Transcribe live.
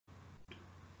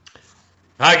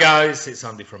Hi guys, it's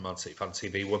Andy from Man City Fan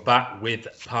TV. We're back with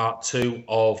part 2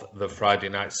 of the Friday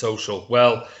Night Social.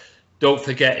 Well, don't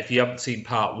forget, if you haven't seen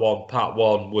part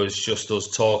 1 was just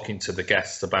us talking to the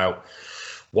guests about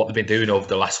what they've been doing over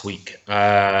the last week.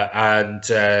 And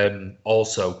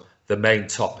also, the main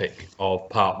topic of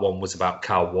part 1 was about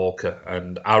Kyle Walker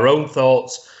and our own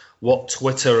thoughts, what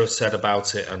Twitter has said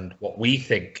about it, and what we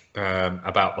think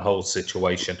about the whole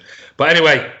situation. But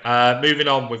anyway, moving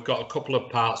on, we've got a couple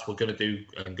of parts we're going to do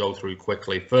and go through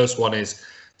quickly. First one is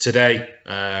today,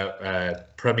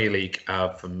 Premier League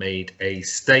have made a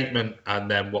statement,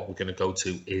 and then what we're going to go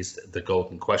to is the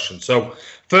golden question. So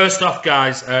first off,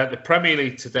 guys, the Premier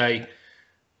League today,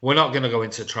 we're not going to go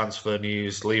into transfer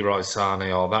news, Leroy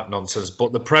Sané, all that nonsense,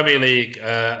 but the Premier League,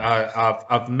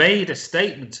 I've made a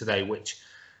statement today, which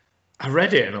I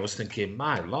read it and I was thinking,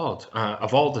 my Lord,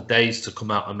 of all the days to come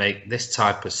out and make this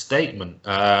type of statement.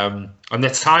 And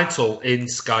the title on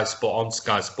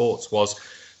Sky Sports was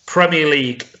Premier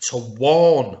League to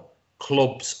warn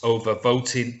clubs over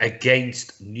voting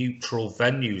against neutral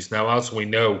venues. Now, as we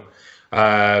know,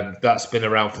 that's been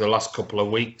around for the last couple of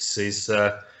weeks, is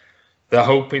they're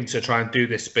hoping to try and do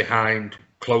this behind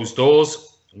closed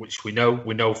doors, which we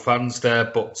know fans there,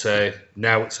 but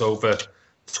now it's over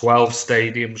 12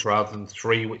 stadiums rather than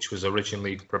 3, which was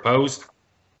originally proposed.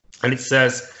 And it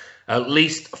says at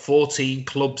least 14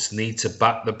 clubs need to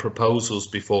back the proposals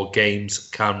before games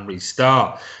can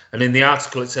restart. And in the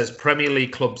article, it says Premier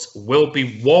League clubs will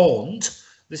be warned,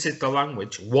 this is the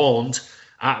language, warned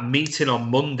at a meeting on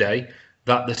Monday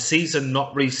that the season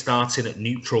not restarting at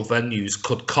neutral venues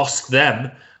could cost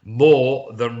them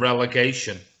more than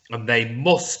relegation. And they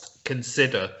must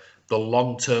consider the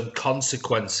long-term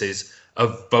consequences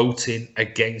of voting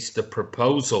against the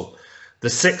proposal. The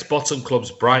 6 bottom clubs,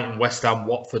 Brighton, West Ham,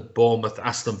 Watford, Bournemouth,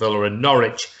 Aston Villa and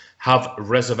Norwich, have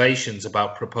reservations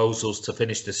about proposals to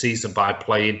finish the season by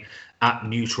playing at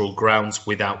neutral grounds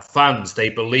without fans. They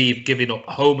believe giving up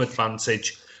home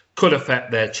advantage could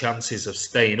affect their chances of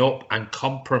staying up and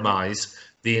compromise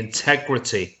the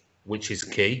integrity, which is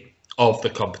key, of the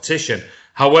competition.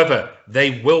 However,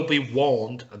 they will be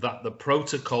warned that the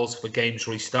protocols for games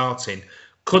restarting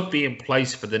could be in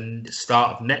place for the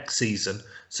start of next season,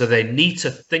 so they need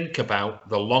to think about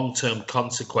the long-term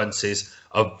consequences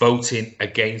of voting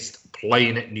against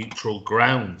playing at neutral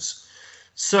grounds.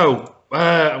 So,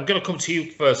 I'm going to come to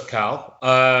you first, Karl.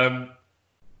 I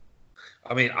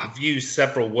mean, I've used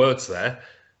several words there.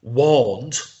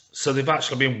 Warned. So they've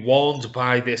actually been warned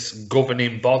by this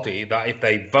governing body that if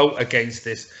they vote against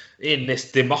this in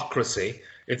this democracy,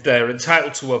 if they're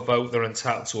entitled to a vote, they're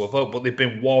entitled to a vote. But they've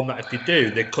been warned that if they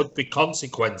do, there could be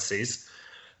consequences.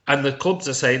 And the clubs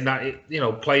are saying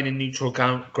that, playing in neutral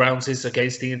grounds is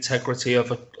against the integrity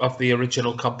of the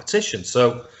original competition.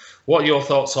 So what are your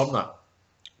thoughts on that?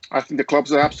 I think the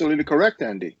clubs are absolutely correct,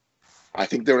 Andy. I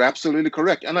think they're absolutely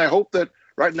correct. And I hope that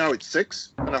right now it's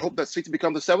 6, and I hope that City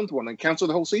become the 7th one and cancel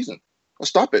the whole season. Or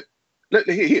stop it.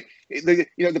 The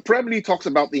Premier League talks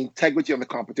about the integrity of the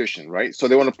competition, right? So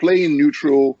they want to play in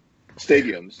neutral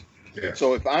stadiums. Yeah.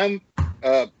 So if I'm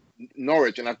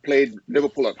Norwich and I've played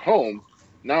Liverpool at home,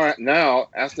 now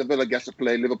Aston Villa gets to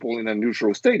play Liverpool in a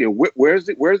neutral stadium. Where's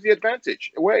the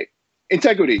advantage? Away.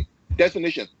 Integrity,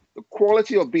 definition, the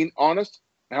quality of being honest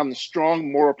and having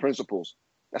strong moral principles.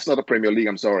 That's not a Premier League.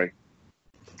 I'm sorry.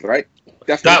 Right?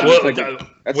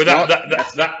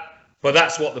 But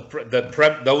that's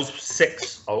what those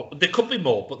 6. Oh, there could be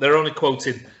more, but they're only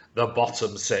quoting the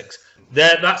bottom 6.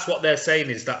 That's what they're saying,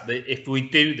 is that if we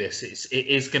do this, it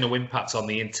is going to impact on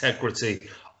the integrity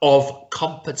of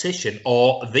competition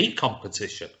or the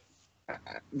competition.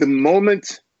 The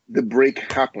moment the break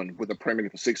happened with the Premier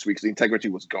League for 6 weeks, the integrity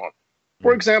was gone.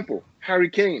 For example, Harry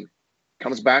Kane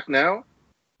comes back now.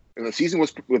 And the season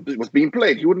was being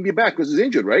played. He wouldn't be back because he's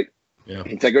injured, right? Yeah.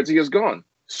 Integrity is gone.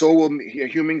 So will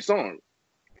Heung-min Son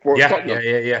for Tottenham.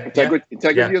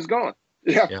 Integrity is gone.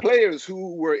 You have players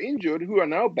who were injured who are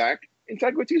now back.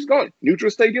 Integrity is gone.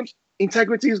 Neutral stadiums,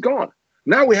 integrity is gone.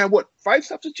 Now we have 5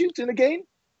 substitutes in a game?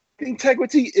 The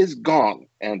integrity is gone,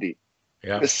 Andy.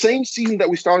 Yeah. The same season that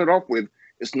we started off with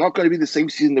is not going to be the same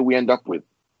season that we end up with.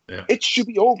 Yeah. It should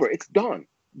be over. It's done.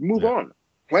 Move on.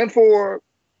 Plan for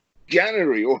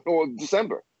January or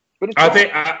December. But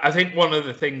I think one of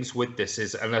the things with this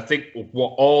is, and I think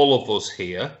what all of us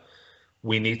here,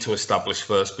 we need to establish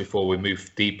first before we move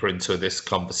deeper into this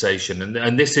conversation,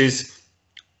 and this is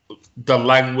the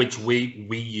language we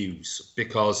use,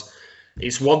 because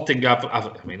it's one thing.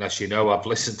 I mean, as you know, I've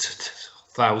listened to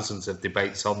thousands of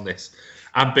debates on this.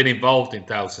 I've been involved in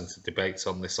thousands of debates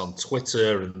on this on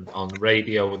Twitter and on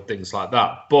radio and things like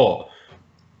that, but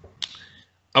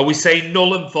Are we saying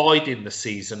null and void in the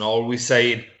season, or are we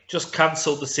saying just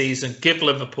cancel the season, give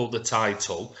Liverpool the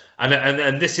title?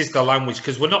 And this is the language,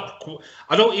 because we're not.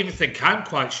 I don't even think I'm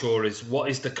quite sure is what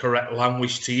is the correct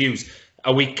language to use.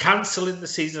 Are we cancelling the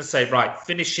season and say, right,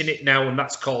 finishing it now, and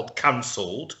that's called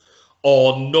cancelled,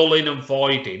 or nulling and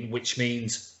voiding, which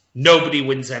means nobody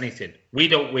wins anything. We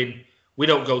don't win. We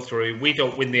don't go through. We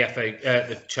don't win the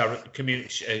the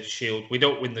Community Shield. We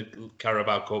don't win the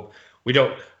Carabao Cup. We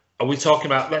don't. Are we talking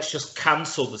about let's just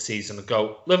cancel the season and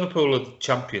go, Liverpool are the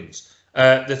champions?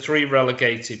 The 3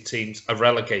 relegated teams are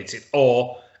relegated,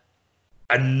 or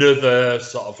another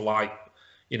sort of like,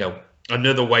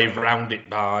 another way round it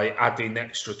by adding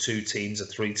extra 2 teams or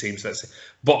 3 teams, let's say.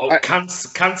 But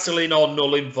cancelling or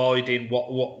nulling, voiding,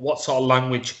 what sort of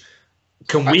language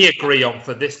can we agree on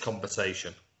for this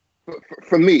conversation?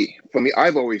 For me,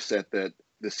 I've always said that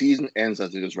the season ends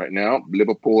as it is right now.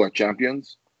 Liverpool are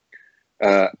champions.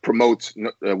 Promote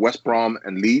West Brom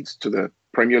and Leeds to the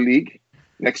Premier League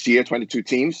next year, 22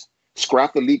 teams.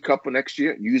 Scrap the League Cup for next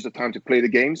year. Use the time to play the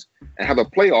games and have a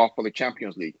playoff for the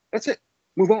Champions League. That's it.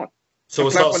 Move on. So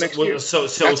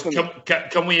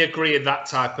can we agree in that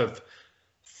type of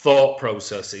thought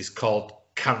process is called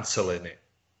cancelling it?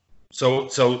 So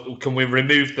can we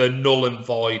remove the null and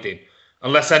voiding?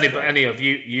 Unless any of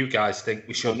you guys think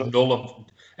we should null and...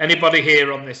 Anybody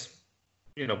here on this,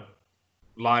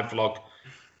 live vlog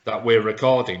that we're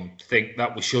recording think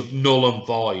that we should null and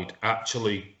void,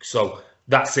 actually? So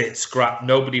that's it, scrap.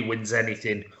 Nobody wins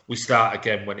anything. We start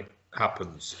again when it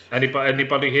happens.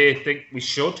 Anybody here think we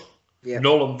should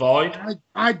null and void?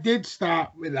 I did start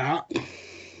with that,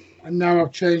 and now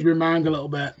I've changed my mind a little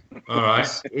bit. All right.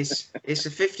 It's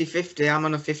a 50-50. I'm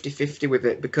on a 50-50 with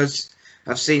it, because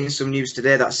I've seen some news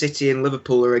today that City and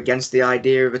Liverpool are against the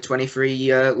idea of a 23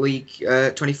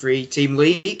 team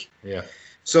league. Yeah.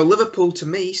 So Liverpool, to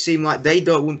me, seem like they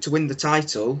don't want to win the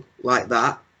title like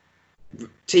that.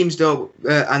 Teams don't,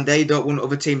 and they don't want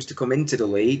other teams to come into the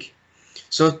league.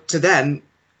 So to them,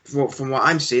 from what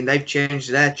I'm seeing, they've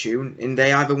changed their tune, and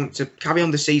they either want to carry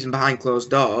on the season behind closed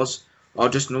doors or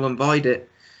just null and void it.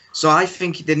 So I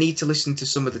think they need to listen to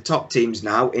some of the top teams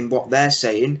now in what they're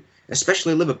saying,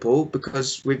 especially Liverpool,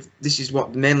 because this is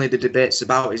what mainly the debate's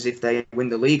about, is if they win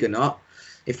the league or not.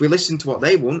 If we listen to what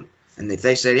they want, and if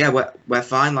they say, yeah, we're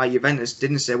fine, like Juventus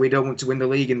didn't say we don't want to win the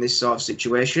league in this sort of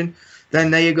situation, then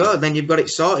there you go. Then you've got it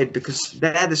sorted, because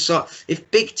they're the sort...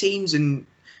 If big teams and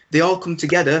they all come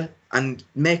together and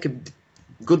make a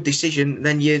good decision,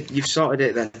 then you've sorted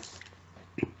it then.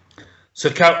 So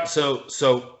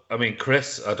I mean,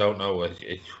 Chris, I don't know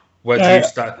where do you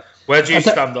stand? Where do you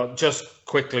stand on, just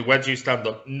quickly, where do you stand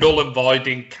on null and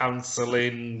voiding,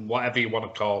 cancelling, whatever you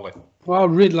want to call it? Well, I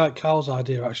really like Carl's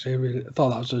idea, actually. I really thought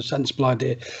that was a sensible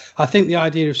idea. I think the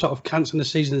idea of sort of cancelling the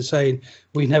season and saying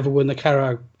we never win the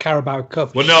Carabao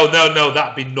Cup. Well, no,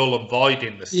 that'd be null and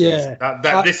voiding the season.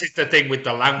 Yeah. This is the thing with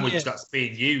the language that's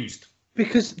being used.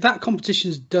 Because that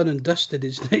competition's done and dusted.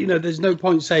 It's, there's no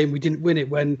point saying we didn't win it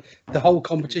when the whole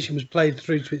competition was played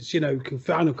through to its,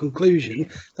 final conclusion.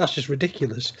 That's just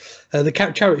ridiculous. The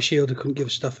Charity Shield I couldn't give a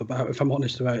stuff about, if I'm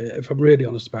honest about it, if I'm really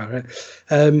honest about it.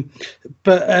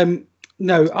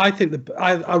 No, I think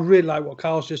I really like what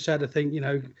Carl's just said. I think,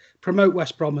 promote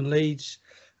West Brom and Leeds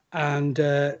and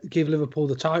give Liverpool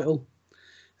the title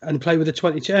and play with the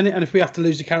 22. And if we have to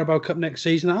lose the Carabao Cup next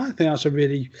season, I think that's a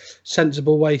really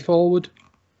sensible way forward.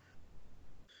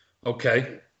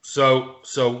 Okay, so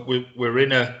we've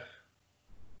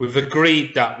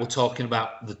agreed that we're talking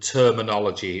about the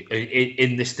terminology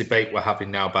in this debate we're having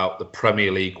now about the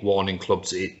Premier League warning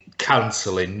clubs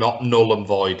cancelling, not null and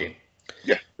voiding.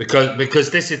 Yeah, because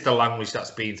this is the language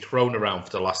that's been thrown around for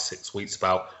the last 6 weeks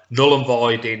about null and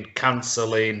voiding,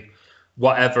 cancelling,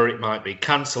 whatever it might be.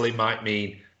 Cancelling might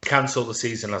mean cancel the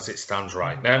season as it stands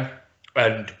right now,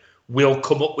 and we'll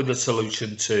come up with a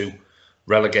solution to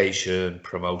relegation,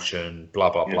 promotion, blah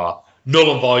blah blah.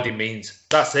 Null and voiding means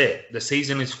that's it. The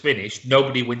season is finished.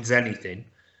 Nobody wins anything.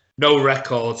 No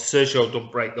records. Sergio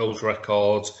don't break those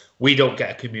records. We don't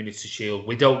get a Community Shield.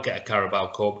 We don't get a Carabao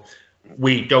Cup.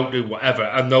 We don't do whatever.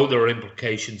 I know there are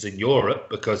implications in Europe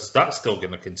because that's still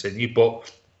going to continue.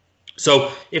 But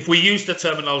so if we use the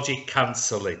terminology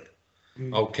cancelling,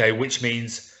 okay, which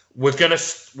means we're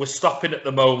stopping at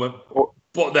the moment,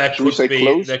 but there could be.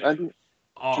 Close,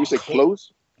 should we say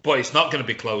close? But it's not going to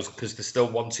be closed because they're still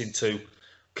wanting to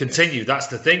continue. That's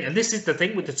the thing, and this is the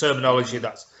thing with the terminology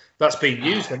that's being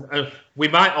used. And we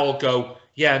might all go,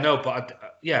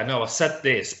 I said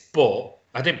this, but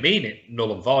I didn't mean it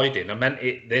null and voiding. I meant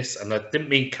it this, and I didn't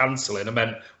mean cancelling. I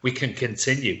meant we can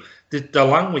continue. The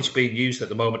language being used at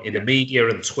the moment in the media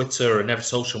and Twitter and every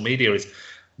social media is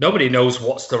nobody knows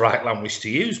what's the right language to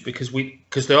use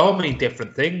because they all mean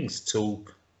different things to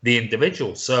the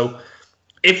individual. So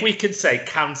if we can say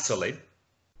cancelling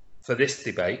for this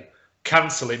debate,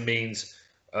 cancelling means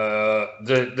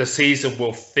the season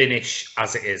will finish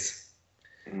as it is,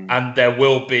 and there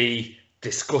will be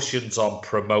discussions on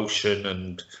promotion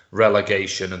and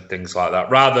relegation and things like that,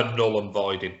 rather than null and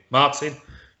voiding. Martin,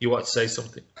 you want to say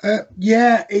something?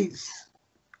 Yeah,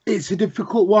 it's a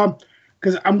difficult one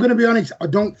because I'm going to be honest, I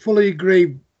don't fully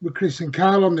agree with Chris and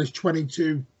Karl on this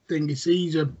 22 thingy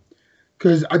season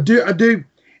because I do. If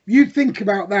you think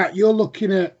about that, you're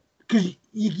looking at, because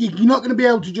you're not going to be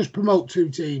able to just promote two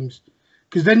teams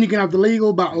because then you're going to have the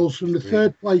legal battles from the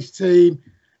third place team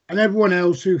and everyone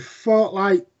else who fought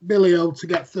like Billy O to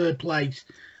get third place.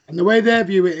 And the way they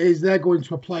view it is they're going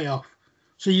to a playoff.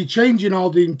 So you're changing all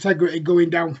the integrity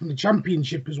going down from the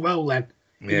championship as well then.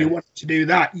 Yeah. You want to do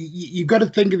that. You've got to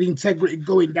think of the integrity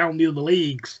going down the other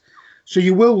leagues. So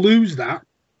you will lose that.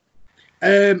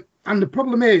 And the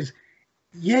problem is,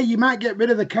 yeah, you might get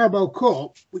rid of the Carabao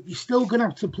Cup, but you're still going to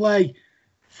have to play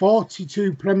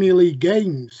 42 Premier League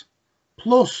games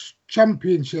plus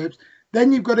championships.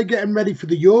 Then you've got to get them ready for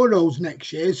the Euros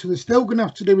next year. So they're still going to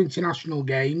have to do international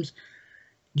games.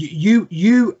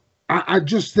 I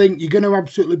just think you're going to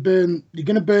absolutely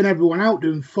burn everyone out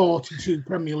doing 42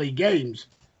 Premier League games.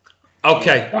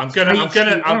 Okay, I'm gonna jump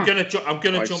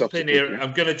in here.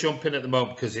 I'm gonna jump in at the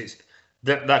moment because it's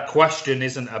that question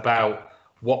isn't about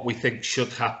what we think should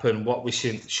happen, what we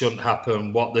shouldn't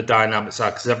happen, what the dynamics are,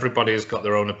 because everybody has got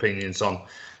their own opinions on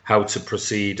how to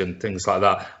proceed and things like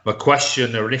that. My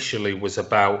question initially was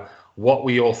about what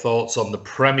were your thoughts on the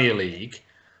Premier League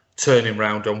turning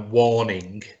around and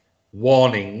warning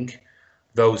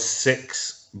those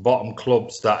 6 bottom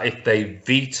clubs that if they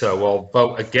veto or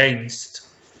vote against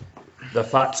the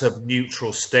fact of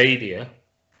neutral stadia,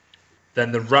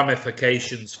 then the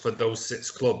ramifications for those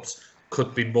 6 clubs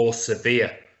could be more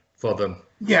severe for them.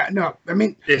 Yeah, no, I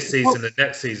mean this season and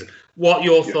next season. What are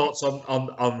your thoughts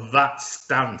on that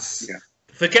stance? Yeah.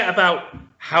 Forget about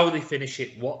how they finish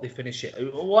it, what they finish it,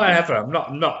 whatever.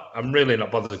 I'm really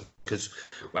not bothered because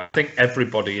I think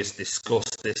everybody has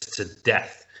discussed this to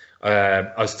death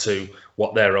as to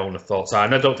what their own thoughts are,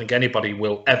 and I don't think anybody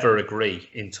will ever agree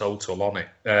in total on it.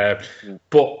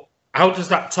 But how does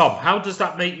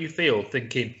that make you feel?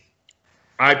 Thinking,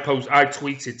 I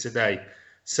tweeted today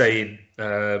saying,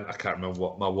 I can't remember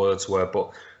what my words were,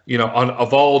 but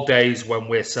of all days when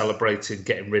we're celebrating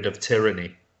getting rid of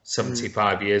tyranny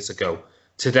 75 years ago,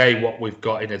 today what we've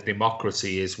got in a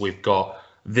democracy is we've got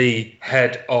the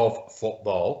head of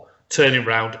football turning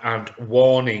around and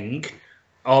warning,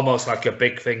 almost like a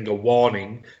big finger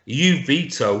warning, you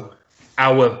veto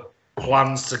our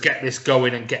plans to get this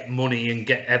going and get money and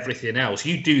get everything else.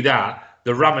 You do that,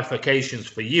 the ramifications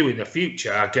for you in the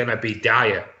future are going to be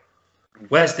dire.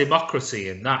 Where's democracy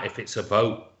in that if it's a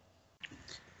vote?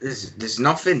 There's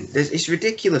nothing. It's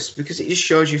ridiculous because it just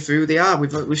shows you who they are.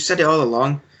 We've said it all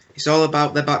along. It's all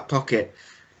about their back pocket.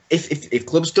 If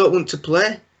clubs don't want to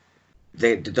play,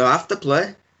 they don't have to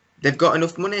play. They've got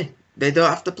enough money. They don't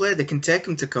have to play. They can take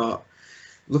them to court.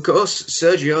 Look at us.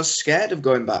 Sergio's scared of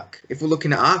going back. If we're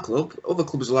looking at our club, other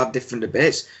clubs will have different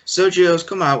debates. Sergio's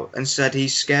come out and said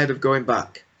he's scared of going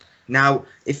back. Now,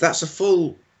 if that's a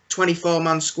full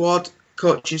 24-man squad,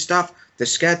 coaching staff, they're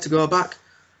scared to go back,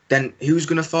 then who's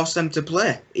going to force them to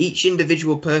play? Each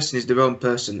individual person is their own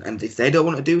person, and if they don't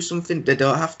want to do something, they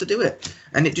don't have to do it.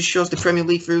 And it just shows the Premier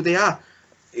League for who they are.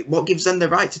 What gives them the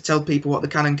right to tell people what they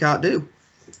can and can't do?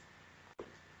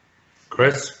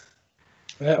 Chris?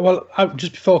 Well,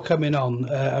 just before coming on,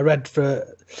 I read for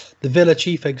the Villa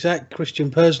chief exec, Christian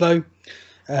Perslow,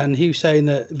 and he was saying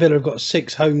that Villa have got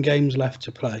 6 home games left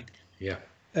to play. Yeah.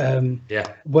 And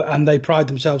they pride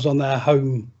themselves on their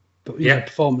home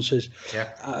performances.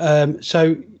 Yeah.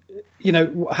 So,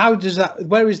 how does that?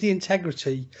 Where is the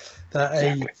integrity that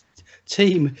a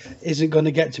team isn't going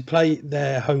to get to play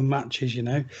their home matches?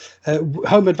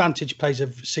 Home advantage plays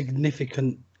a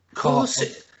significant part.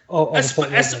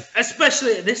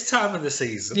 Especially at this time of the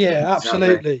season. Yeah,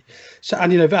 absolutely. So,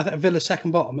 and Villa's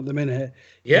second bottom at the minute.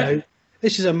 Yeah.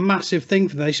 This is a massive thing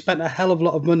for them. They spent a hell of a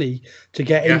lot of money to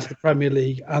get into the Premier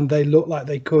League, and they look like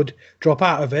they could drop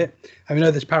out of it. I know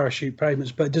there's parachute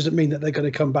payments, but it doesn't mean that they're going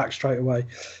to come back straight away.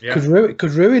 Yeah.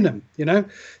 Could ruin them,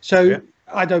 So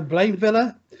I don't blame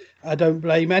Villa. I don't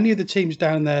blame any of the teams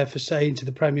down there for saying to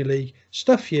the Premier League,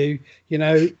 "Stuff you."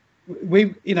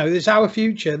 It's our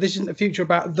future. This isn't the future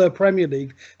about the Premier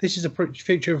League. This is a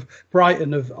future of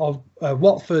Brighton, of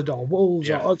Watford, or Wolves,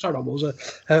 not Wolves,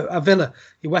 Villa,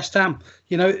 West Ham.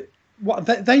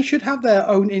 what they should have their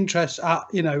own interests at,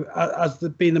 as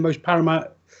being the most paramount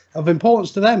of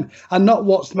importance to them, and not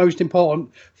what's most important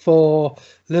for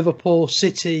Liverpool,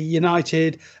 City,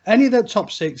 United, any of the top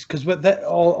six, because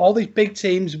all these big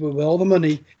teams with all the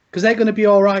money, because they're going to be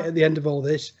all right at the end of all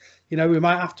this. We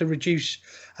might have to reduce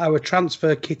our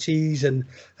transfer kitties and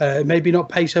maybe not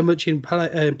pay so much in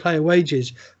player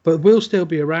wages, but we'll still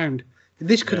be around.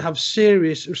 This could have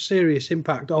serious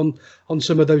impact on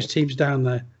some of those teams down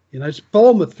there. It's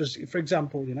Bournemouth, for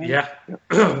example. Yeah,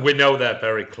 we know they're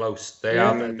very close. They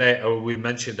are. We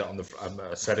mentioned it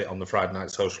I said it on the Friday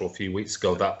Night Social a few weeks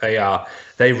ago that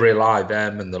they rely,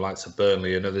 them and the likes of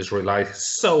Burnley and others rely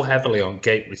so heavily on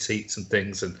gate receipts and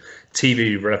things and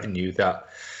TV revenue that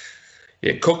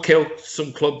it could kill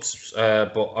some clubs.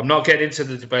 But I'm not getting into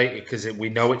the debate because we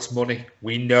know it's money.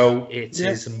 We know it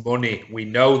is money. We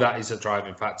know that is a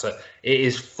driving factor. It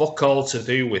is fuck all to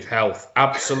do with health.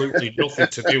 Absolutely nothing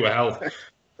to do with health.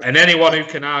 And anyone who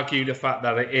can argue the fact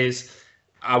that it is,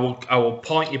 I will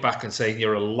point you back and say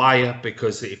you're a liar,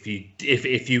 because if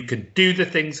you can do the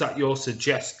things that you're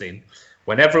suggesting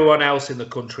when everyone else in the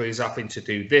country is having to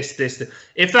do this,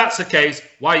 if that's the case,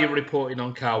 why are you reporting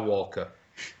on Kyle Walker?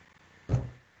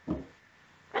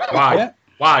 Why? Yeah.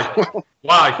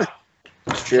 Why?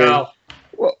 It's true.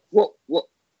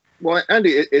 Well,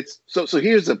 Andy, it's so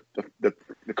here's the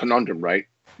conundrum, right?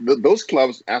 Those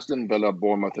clubs, Aston Villa,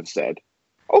 Bournemouth, have said,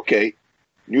 okay,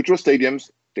 neutral stadiums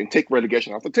can take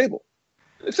relegation off the table.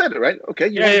 They said it, right? Okay.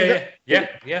 Yeah.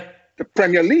 The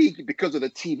Premier League, because of the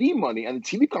TV money and the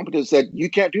TV companies, said you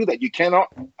can't do that. You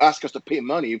cannot ask us to pay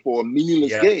money for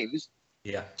meaningless games.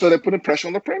 Yeah. So they're putting pressure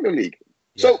on the Premier League.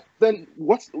 Yeah. So then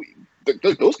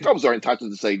those clubs are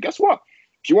entitled to say, guess what?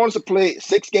 If you want us to play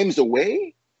 6 games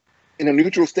away in a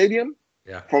neutral stadium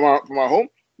from our home,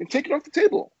 then take it off the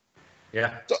table.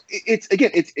 Yeah. So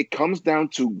it comes down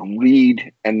to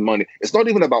greed and money. It's not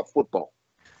even about football.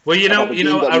 Well,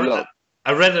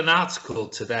 I read an article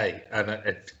today,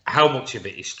 and how much of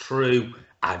it is true,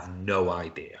 I have no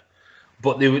idea.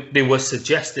 But they were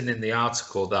suggesting in the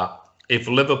article that if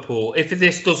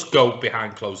this does go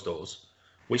behind closed doors,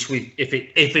 which if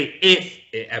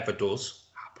it ever does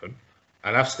happen,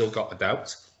 and I've still got the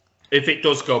doubts, if it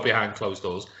does go behind closed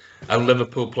doors and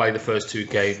Liverpool play the first 2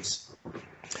 games,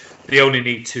 they only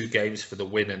need 2 games for the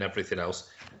win and everything else.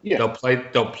 Yeah.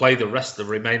 They'll play the rest of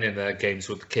the remaining of their games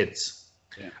with the kids,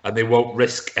 and they won't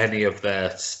risk any of their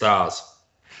stars.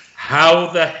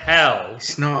 How the hell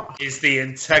is the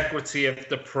integrity of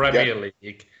the Premier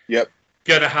League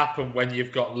going to happen when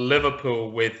you've got Liverpool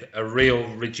with a real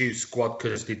reduced squad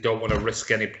because they don't want to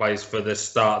risk any players for the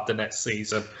start of the next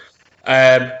season,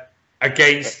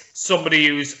 against somebody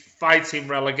who's fighting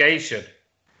relegation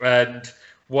and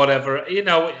whatever,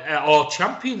 or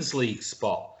Champions League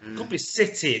spot? It could be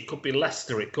City, it could be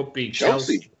Leicester, it could be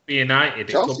Chelsea, it could be United.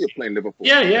 Chelsea are playing Liverpool.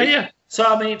 Yeah. So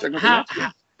I mean,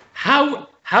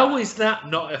 how is that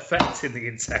not affecting the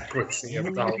integrity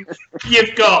of the whole? You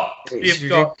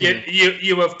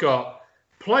have got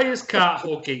players can't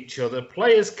hug each other,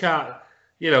 players can't,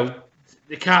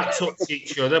 they can't touch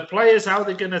each other, players how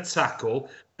they're going to tackle.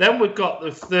 Then we've got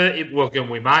the 30.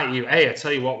 I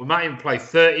tell you what, we might even play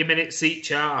 30 minutes each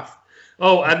half.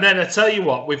 Oh, and then I tell you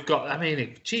what, we've got.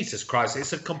 Jesus Christ,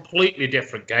 it's a completely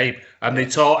different game, and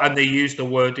they use the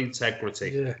word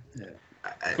integrity. Yeah.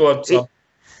 Go on, Tom.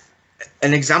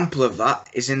 An example of that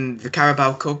is in the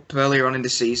Carabao Cup earlier on in the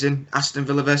season, Aston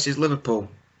Villa versus Liverpool.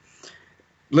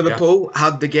 Liverpool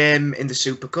had the game in the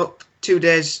Super Cup 2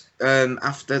 days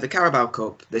after the Carabao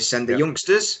Cup. They send the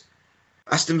youngsters.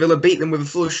 Aston Villa beat them with a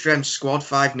full-strength squad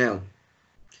 5-0.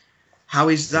 How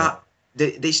is that?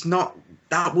 It's not.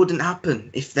 That wouldn't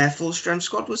happen if their full-strength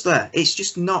squad was there. It's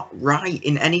just not right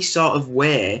in any sort of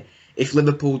way if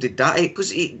Liverpool did that.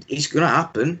 Because it's going to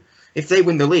happen. If they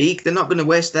win the league, they're not going to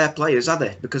waste their players, are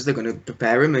they? Because they're going to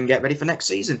prepare them and get ready for next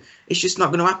season. It's just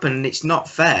not going to happen, and it's not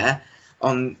fair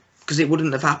because it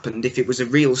wouldn't have happened if it was a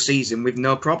real season with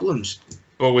no problems.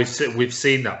 Well, we've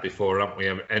seen that before, haven't we?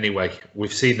 Anyway,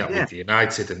 we've seen that with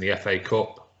United in the FA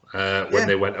Cup when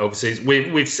they went overseas.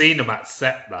 We've seen them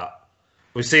accept that.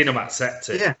 We've seen them accept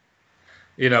it. Yeah.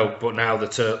 But now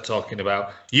they're talking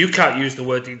about you can't use the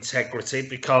word integrity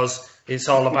because it's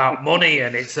all about money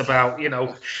and it's about,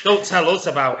 don't tell us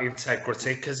about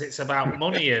integrity because it's about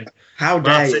money. And how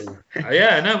dare you?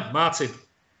 Yeah, I know, Martin.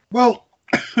 Well,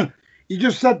 you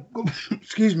just said,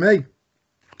 excuse me,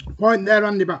 point there,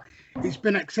 Andy, but it's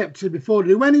been accepted before.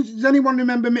 Does anyone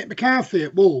remember Mick McCarthy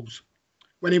at Wolves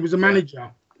when he was a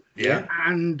manager? Yeah.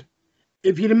 And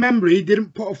if you remember, he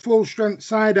didn't put a full-strength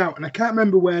side out, and I can't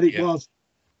remember where it was.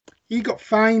 He got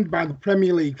fined by the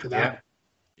Premier League for that.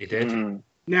 He did.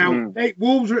 Now,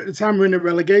 Wolves were at the time were in a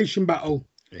relegation battle.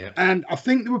 Yeah. And I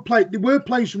think they were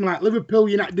playing something like Liverpool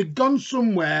United. They'd gone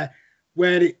somewhere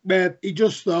where he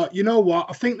just thought, you know what,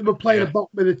 I think they were playing a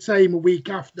bottom of the team a week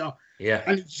after. Yeah.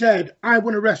 And he said, I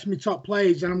want to rest my top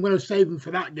players and I'm going to save them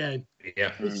for that game.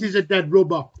 Yeah. This is a dead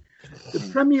rubber. The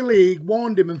Premier League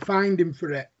warned him and fined him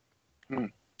for it.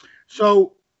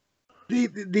 So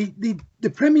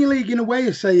the Premier League, in a way,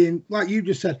 is saying, like you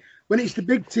just said, when it's the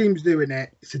big teams doing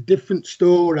it, it's a different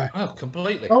story. Oh,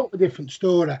 completely. Totally different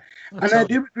story. And I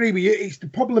do agree with you. It's the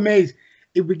problem is,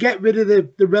 if we get rid of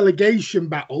the relegation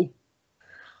battle,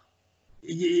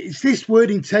 it's this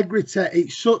word integrity.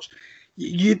 It's such,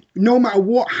 no matter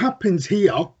what happens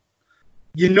here,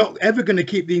 you're not ever going to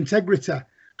keep the integrity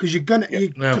because you're going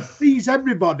to please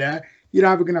everybody. You're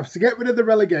either going to have to get rid of the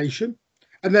relegation,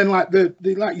 and then like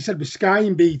like you said with Sky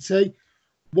and BT,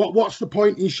 what's the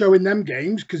point in showing them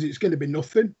games because it's going to be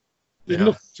nothing. There's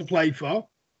nothing to play for.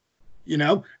 You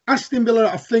know, Aston Villa,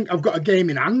 I think I've got a game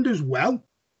in hand as well.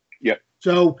 Yeah.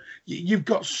 So you've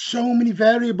got so many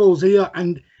variables here,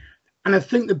 and I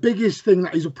think the biggest thing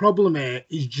that is a problem here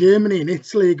is Germany and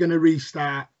Italy are going to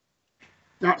restart.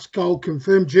 That's called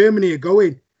confirmed. Germany are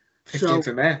going. 15th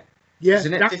of May. Yeah,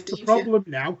 Isn't it that's 15th, the problem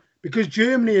now because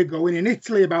Germany are going and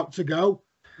Italy about to go.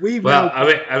 I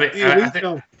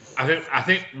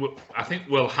think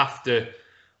we'll have to.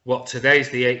 What today's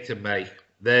the 8th of May.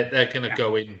 They're going to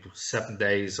go in 7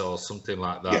 days or something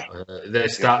like that.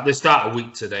 Yeah. They start a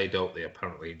week today, don't they?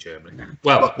 Apparently in Germany.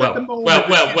 Well. At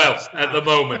the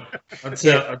moment,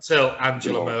 until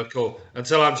Angela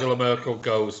Merkel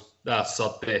goes,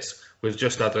 sod this. We've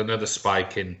just had another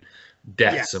spike in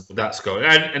deaths, and that's going.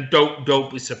 And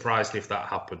don't be surprised if that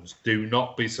happens. Do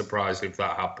not be surprised if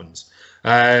that happens.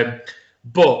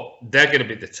 But they're going to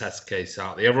be the test case,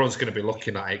 aren't they? Everyone's going to be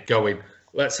looking at it, going,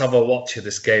 let's have a watch of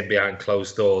this game behind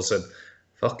closed doors, and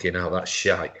fucking hell, that's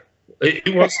shite.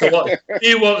 He wants to watch.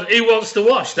 He wants to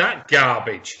watch that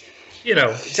garbage, you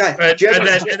know.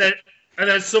 And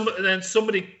then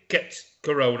somebody gets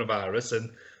coronavirus, and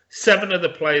 7 of the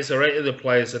players or 8 of the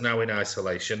players are now in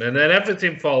isolation, and then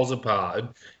everything falls apart. And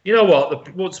you know what?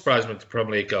 It won't surprise me if the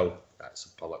Premier League go, that's a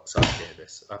bollocks idea,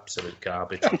 this absolute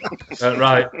garbage.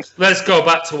 Right, let's go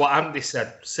back to what Andy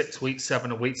said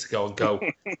 7 weeks ago and go,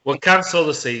 we'll cancel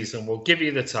the season, we'll give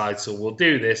you the title, we'll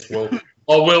do this,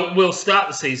 we'll start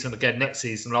the season again next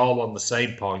season all on the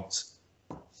same points,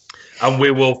 and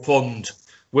we will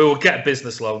get a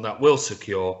business loan that we'll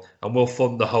secure, and we'll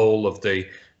fund the whole of the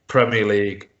Premier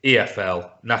League, EFL,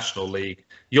 National League.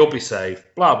 You'll be safe,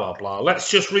 blah, blah, blah. Let's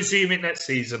just resume it next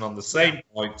season on the same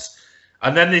points.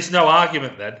 And then there's no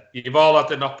argument then. You've all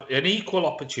had an equal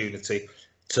opportunity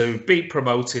to be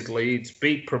promoted Leeds,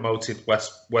 be promoted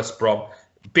West Brom,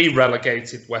 be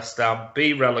relegated West Ham,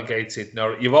 be relegated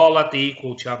Norwich. You've all had the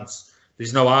equal chance.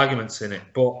 There's no arguments in it.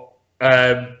 But,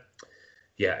 I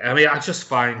mean, I just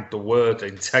find the word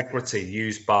integrity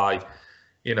used by,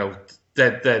 you know,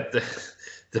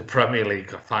 the Premier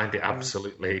League, I find it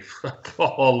absolutely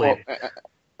appalling. Well,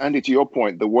 Andy, to your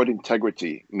point, the word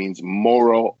integrity means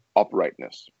moral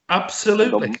uprightness.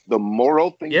 Absolutely. The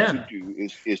moral thing to do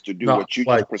is to do what you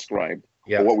just prescribed,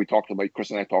 or what we talked about, Chris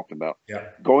and I talked about. Yeah.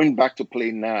 Going back to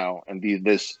play now and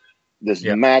this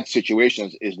mad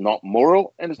situations is not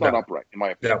moral and it's not upright, in my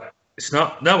opinion. No, it's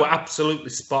not. No, absolutely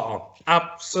spot on.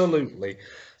 Absolutely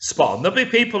spot on. There'll be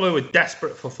people who are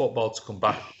desperate for football to come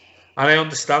back. And I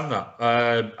understand that.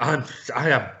 I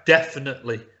am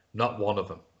definitely not one of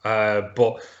them.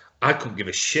 But I couldn't give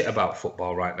a shit about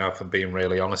football right now, if I'm being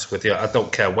really honest with you. I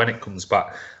don't care when it comes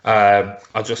back.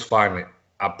 I just find it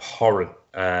abhorrent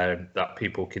that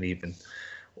people can even,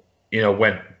 you know,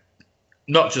 when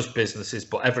not just businesses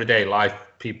but everyday life,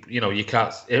 people, you know, you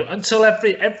can't until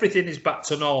everything is back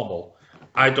to normal.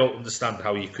 I don't understand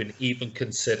how you can even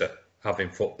consider having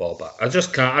football back. I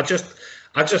just can't.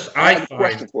 I have a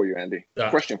question for you, Andy.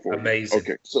 Question for amazing.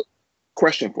 you. Okay, so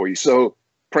question for you. So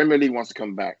Premier League wants to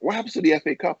come back. What happens to the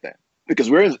FA Cup then? Because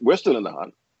we're still in the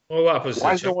hunt. Well, what happens?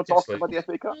 Why is no one talking about the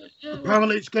FA Cup?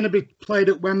 Apparently, it's going to be played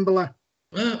at Wembley.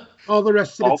 All the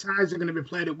rest of the ties are going to be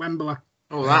played at Wembley.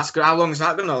 Oh, that's good. How long is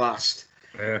that going to last?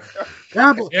 Yeah,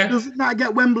 but doesn't that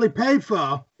get Wembley paid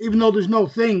for? Even though there's no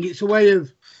thing, it's a way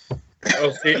of.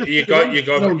 Oh, you're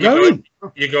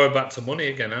going back to money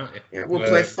again, aren't you? Yeah, we'll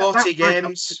play 40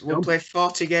 games. We'll play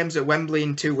 40 games at Wembley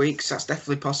in 2 weeks. That's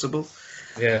definitely possible.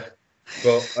 Yeah,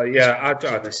 but I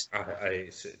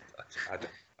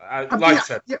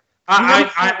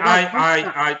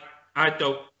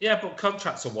don't. Yeah, but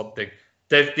contracts are one thing.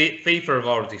 FIFA have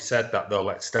already said that they'll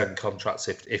extend contracts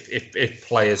if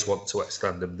players want to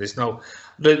extend them.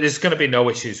 There's going to be no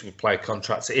issues with player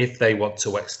contracts if they want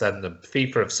to extend them.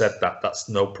 FIFA have said that. That's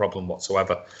no problem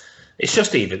whatsoever. It's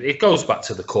just it goes back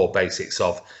to the core basics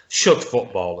of should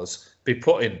footballers be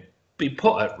put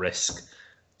at risk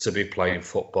to be playing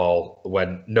football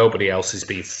when nobody else is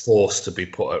being forced to be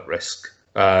put at risk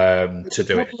to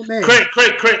do it.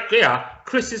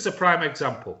 Chris is a prime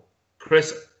example.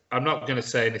 Chris, I'm not going to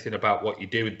say anything about what you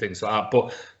do and things like that,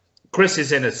 but Chris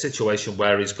is in a situation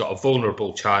where he's got a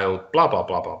vulnerable child, blah, blah,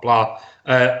 blah, blah, blah.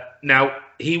 Now,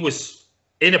 he was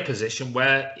in a position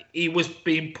where he was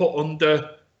being put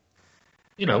under,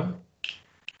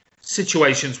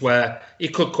 situations where he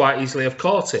could quite easily have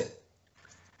caught it.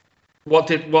 What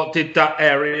did that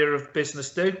area of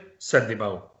business do? Send him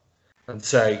home and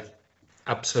say,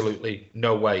 absolutely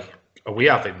no way are we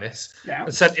having this? Yeah.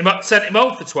 And sent him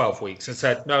home for 12 weeks and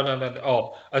said,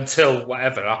 no, until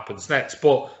whatever happens next.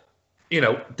 But,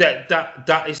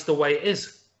 that is the way it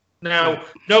is. Now,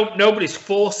 nobody's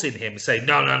forcing him to say,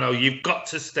 no, you've got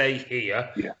to stay here.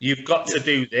 Yeah. You've got to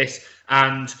do this.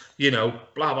 And, blah,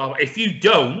 blah, blah. If you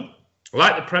don't,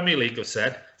 like the Premier League have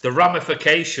said, the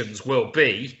ramifications will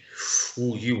be,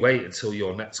 you wait until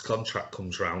your next contract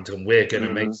comes round and we're going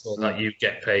to make sure that you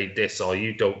get paid this or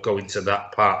you don't go into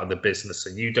that part of the business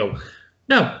and you don't.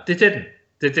 No, they didn't.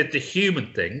 They did the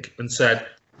human thing and said,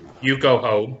 you go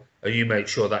home and you make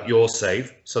sure that you're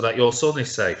safe so that your son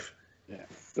is safe. Yeah.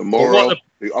 The moral,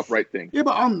 the upright thing. Yeah,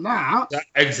 but on that...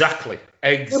 Exactly.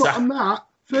 Yeah, but on that,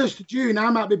 1st of June, I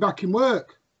might be back in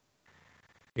work.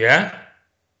 Yeah?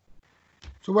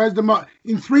 So where's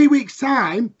in 3 weeks'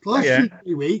 time, less than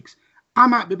 3 weeks, I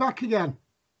might be back again.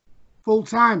 Full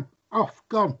time. Off,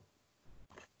 gone.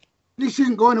 This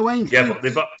isn't going away in 3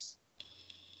 weeks. But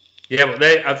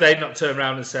have they not turned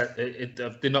around and said,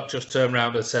 have they not just turned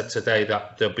around and said today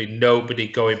that there'll be nobody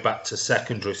going back to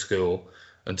secondary school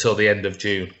until the end of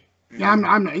June? Yeah,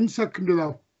 I'm not in secondary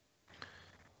though.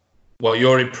 Well,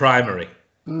 you're in primary.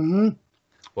 Mm-hmm.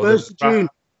 Well, 1st of June.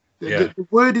 The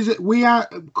word is that we are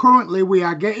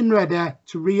getting ready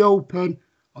to reopen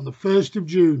on the 1st of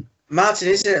June. Martin,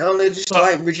 isn't it only just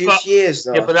reduced years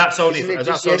though? Yeah, but that's only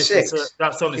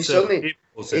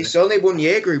it's only 1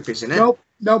 year group, isn't it?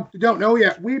 No, we don't know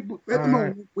yet. At the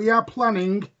moment we are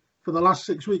planning for the last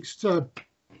 6 weeks to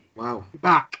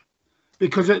back,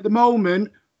 because at the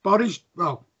moment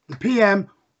the PM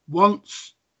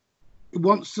wants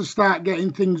to start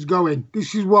getting things going.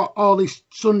 This is what all this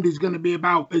Sunday's going to be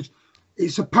about.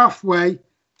 It's a pathway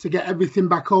to get everything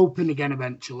back open again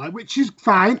eventually, which is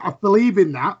fine. I believe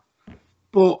in that.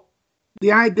 But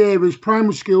the idea is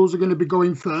primary schools are going to be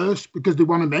going first because they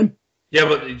want them in. Yeah,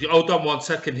 but hold on 1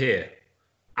 second here.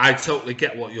 I totally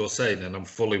get what you're saying, and I'm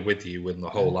fully with you in the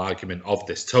whole argument of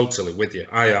this. Totally with you.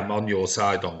 I am on your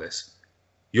side on this.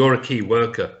 You're a key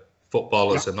worker.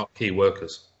 Footballers are not key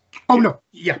workers. Oh, no.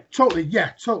 Totally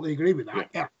agree with that.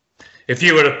 Yeah. If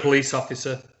you were a police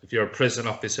officer, if you're a prison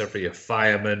officer, if you're a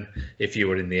fireman, if you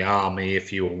were in the army,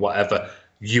 if you were whatever,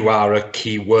 you are a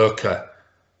key worker.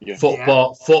 Yeah.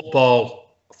 Footballers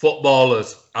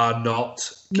are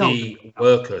not key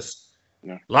workers.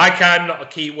 No. Like I'm not a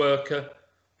key worker.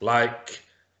 Like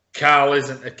Karl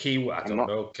isn't a key worker. I don't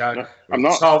know. I'm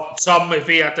not. Tom, if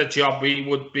he had a job, he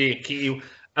would be a key.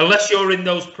 Unless you're in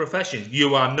those professions,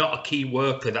 you are not a key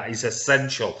worker. That is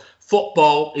essential.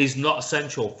 Football is not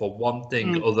essential for one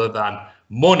thing other than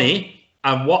money,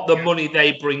 and what the money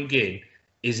they bring in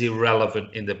is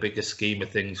irrelevant in the bigger scheme of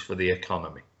things for the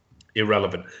economy.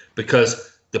 Irrelevant,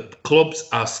 because the clubs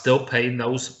are still paying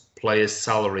those players'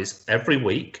 salaries every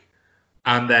week,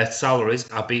 and their salaries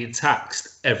are being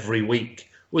taxed every week,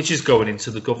 which is going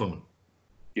into the government.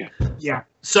 Yeah.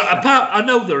 So I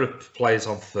know there are players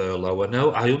on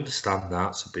furlough. I understand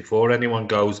that. So before anyone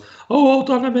goes, hold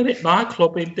on a minute, my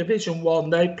club in Division 1,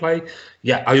 they play.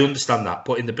 Yeah, I understand that.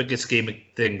 But in the bigger scheme of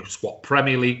things, what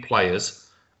Premier League players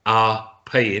are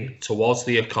paying towards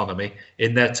the economy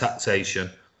in their taxation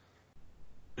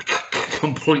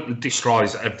completely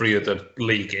destroys every other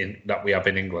league that we have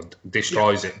in England.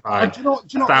 Destroys it by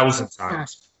 1,000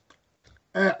 times.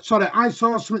 Sorry, I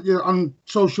saw something on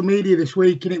social media this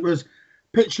week, and it was a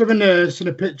picture of a nurse and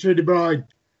a picture of De Bruyne,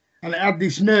 and it had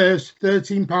this nurse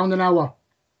 £13 an hour,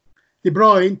 De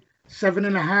Bruyne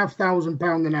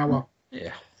 £7,500 an hour.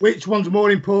 Yeah. Which one's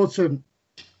more important?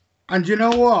 And you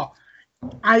know what?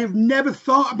 I have never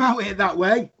thought about it that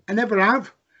way. I never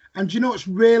have. And you know what's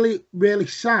really, really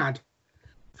sad?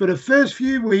 For the first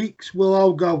few weeks, we'll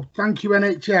all go, thank you,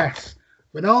 NHS.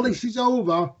 When all this is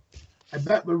over, I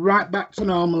bet we're right back to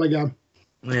normal again.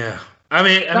 Yeah. I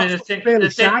mean, really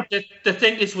sad. the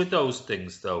thing is with those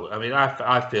things, though. I mean,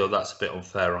 I feel that's a bit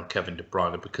unfair on Kevin De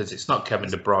Bruyne because it's not Kevin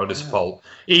De Bruyne's fault.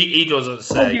 He doesn't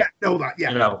say. Oh yeah, know that.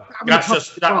 Yeah, You know, I mean,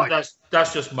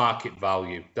 that's just market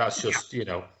value. That's just you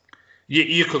know,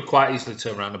 you could quite easily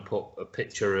turn around and put a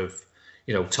picture of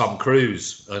Tom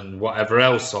Cruise and whatever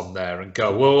else on there and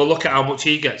go, well, look at how much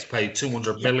he gets paid,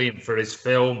 200 million for his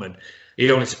film, and he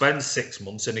only spends 6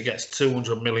 months and he gets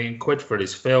 200 million quid for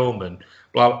his film, and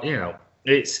blah.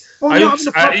 It's. I know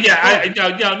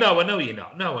you're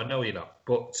not. No, I know you're not.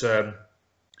 But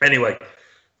anyway,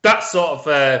 that's sort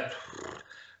of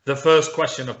the first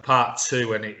question of part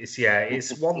 2, and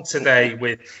it's one today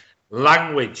with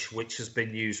language which has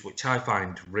been used, which I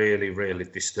find really, really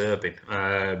disturbing.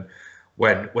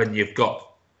 When you've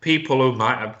got people who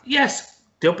might have, yes,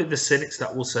 there'll be the cynics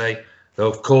that will say,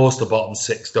 of course, the bottom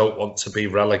 6 don't want to be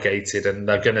relegated, and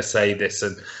they're going to say this.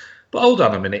 But hold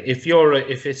on a minute. If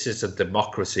this is a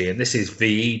democracy, and this is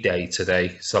VE Day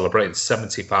today, celebrating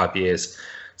 75 years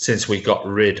since we got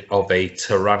rid of a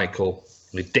tyrannical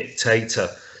dictator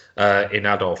in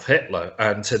Adolf Hitler,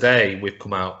 and today we've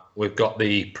got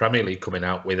the Premier League coming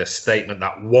out with a statement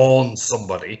that warns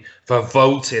somebody for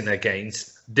voting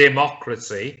against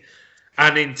democracy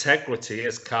and integrity,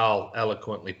 as Karl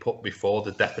eloquently put before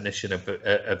the definition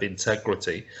of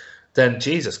integrity, then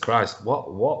Jesus Christ,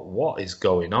 what is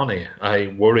going on here?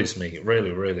 It worries me. It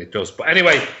really, really does. But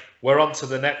anyway, we're on to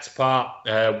the next part.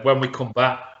 When we come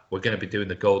back, we're going to be doing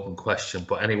the golden question.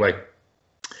 But anyway,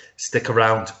 stick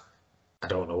around. I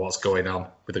don't know what's going on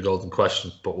with the golden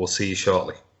question, but we'll see you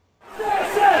shortly.